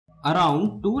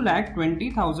Around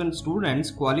 2,20,000 students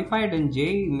qualified in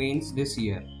JEE Mains this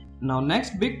year. Now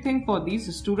next big thing for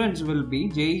these students will be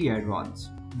JEE Advanced,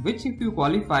 which if you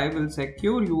qualify will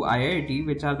secure you IIT,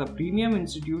 which are the premium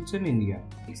institutes in India.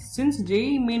 Since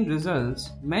JEE Main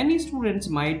results, many students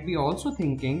might be also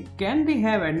thinking, can they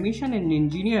have admission in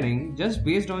engineering just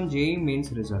based on JEE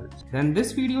Mains results? Then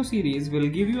this video series will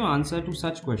give you answer to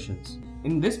such questions.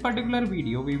 In this particular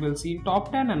video, we will see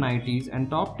top 10 NITs and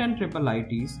top 10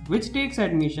 IIITs which takes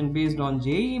admission based on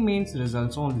JEE Mains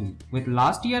results only, with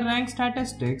last year rank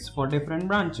statistics for different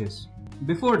branches.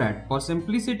 Before that, for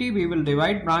simplicity, we will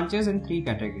divide branches in three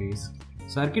categories.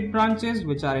 Circuit branches,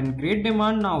 which are in great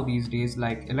demand now these days,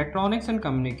 like electronics and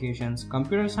communications,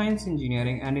 computer science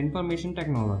engineering and information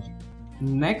technology.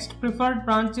 Next, preferred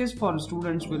branches for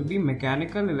students will be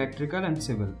mechanical, electrical and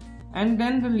civil. And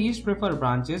then the least preferred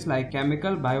branches like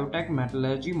chemical, biotech,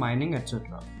 metallurgy, mining,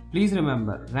 etc. Please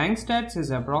remember, rank stats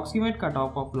is approximate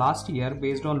cutoff of last year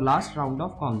based on last round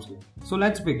of counseling. So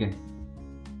let's begin.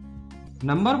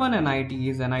 Number 1 NIT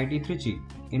is NIT Trichi,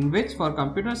 in which for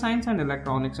computer science and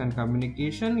electronics and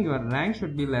communication your rank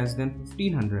should be less than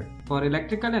 1500. For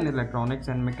electrical and electronics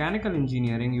and mechanical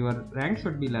engineering your rank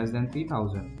should be less than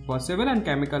 3000. For civil and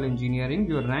chemical engineering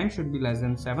your rank should be less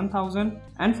than 7000,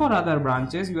 and for other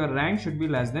branches your rank should be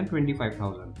less than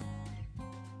 25000.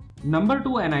 Number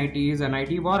 2 NIT is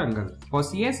NIT Warangal. For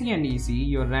CSE and ECE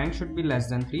your rank should be less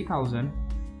than 3000.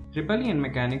 EEE and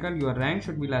mechanical your rank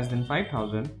should be less than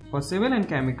 5000. For civil and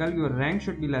chemical your rank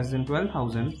should be less than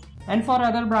 12,000, and for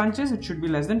other branches it should be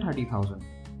less than 30,000.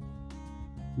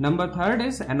 Number 3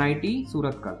 is NIT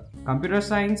Surathkal. Computer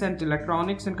science and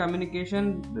electronics and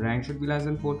communication the rank should be less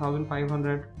than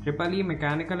 4,500. EEE,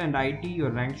 mechanical and IT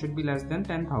your rank should be less than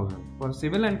 10,000. For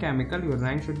civil and chemical your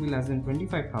rank should be less than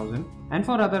 25,000, and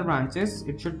for other branches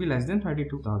it should be less than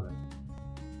 32,000.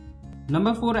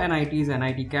 Number 4 NIT is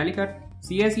NIT Calicut.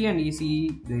 CSE and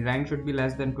ECE, the rank should be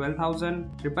less than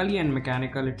 12,000. EEE and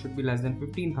mechanical, it should be less than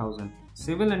 15,000.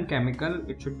 Civil and chemical,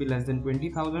 it should be less than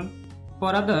 20,000.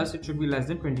 For others, it should be less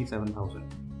than 27,000.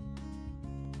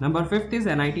 Number 5 is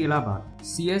NIT Allahabad.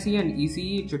 CSE and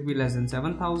ECE, it should be less than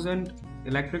 7,000.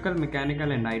 Electrical,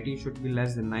 mechanical and IT should be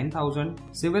less than 9,000.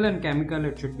 Civil and chemical,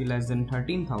 it should be less than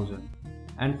 13,000.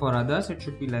 And for others, it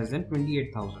should be less than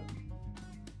 28,000.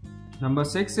 Number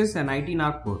 6 is NIT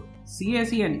Nagpur.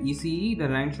 CSE and ECE, the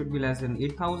rank should be less than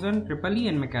 8,000. EEE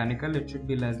and mechanical, it should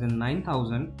be less than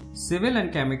 9,000. Civil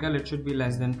and chemical, it should be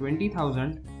less than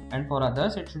 20,000. And for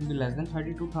others, it should be less than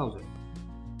 32,000.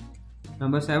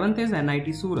 Number 7 is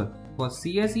NIT Surat. For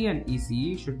CSE and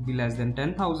ECE, should be less than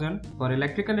 10,000. For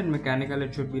electrical and mechanical,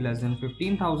 it should be less than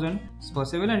 15,000. For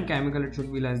civil and chemical, it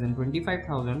should be less than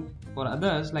 25,000. For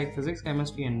others like physics,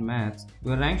 chemistry and maths,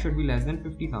 your rank should be less than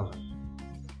 50,000.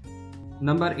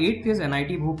 Number 8 is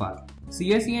NIT Bhopal.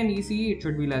 CSE and ECE, it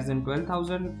should be less than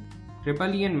 12,000.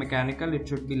 EEE and mechanical, it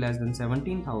should be less than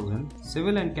 17,000.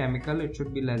 Civil and chemical, it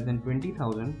should be less than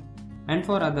 20,000. And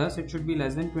for others, it should be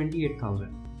less than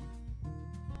 28,000.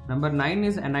 Number 9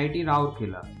 is NIT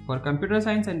Rourkela. For computer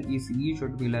science and ECE, it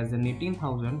should be less than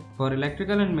 18,000. For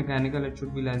electrical and mechanical, it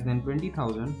should be less than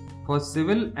 20,000. For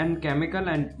civil and chemical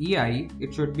and EI,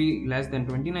 it should be less than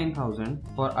 29,000.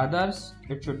 For others,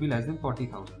 it should be less than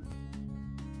 40,000.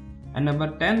 And number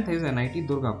 10th is NIT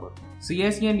Durgapur.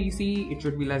 CSE and ECE, it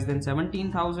should be less than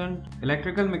 17,000.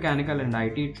 Electrical, mechanical and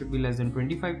IT, it should be less than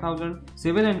 25,000.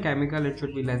 Civil and chemical, it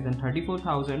should be less than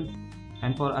 34,000.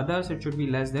 And for others, it should be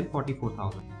less than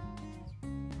 44,000.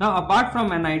 Now apart from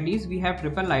NITs, we have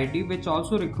IIIT which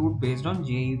also recruit based on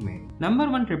JEE Main. Number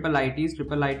 1 IIIT is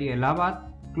IIIT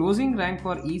Allahabad. Closing rank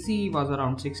for ECE was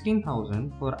around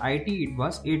 16,000. For IT, it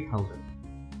was 8,000.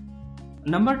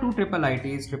 Number 2 IIIT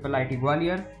is IIIT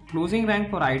Gwalior. Closing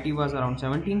rank for IT was around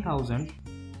 17,000.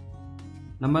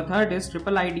 Number 3 is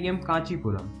IIITDM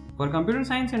Kancheepuram. For computer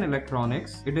science and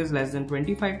electronics, it is less than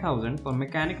 25,000. For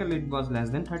mechanical, it was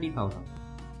less than 30,000.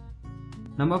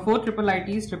 Number 4 IIIT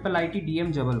is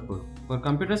IIITDM Jabalpur. For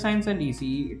computer science and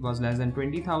ECE, it was less than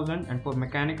 20,000, and for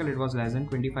mechanical, it was less than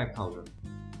 25,000.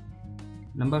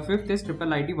 Number 5 is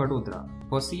IIIT Vadodara.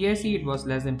 For CSE it was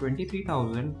less than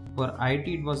 23,000, for IT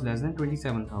it was less than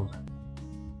 27,000.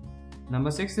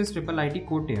 Number 6 is IIIT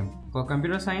Kottayam. For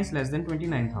computer science less than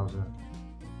 29,000.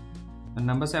 And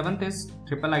number 7th is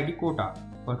IIIT Kota.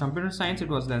 For computer science it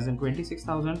was less than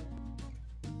 26,000.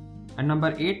 And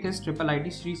number 8 is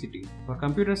IIIT Sri City. For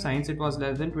computer science it was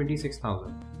less than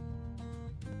 26,000.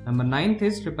 Number 9th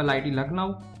is IIIT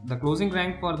Lucknow. The closing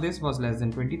rank for this was less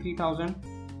than 23,000.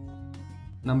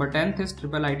 Number 10th is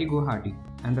IIIT Guwahati,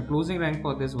 and the closing rank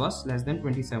for this was less than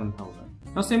 27,000.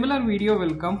 Now similar video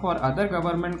will come for other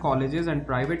government colleges and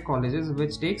private colleges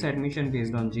which takes admission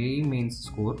based on JEE Mains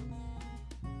score.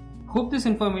 Hope this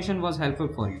information was helpful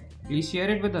for you. Please share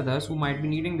it with others who might be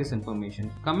needing this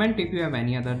information. Comment if you have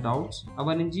any other doubts.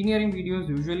 Our engineering videos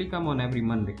usually come on every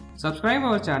Monday. Subscribe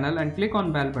our channel and click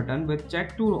on bell button with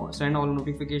check to send all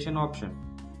notification option.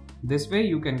 This way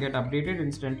you can get updated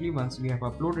instantly once we have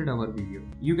uploaded our video.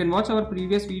 You can watch our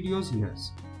previous videos here.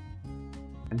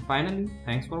 And finally,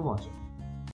 thanks for watching.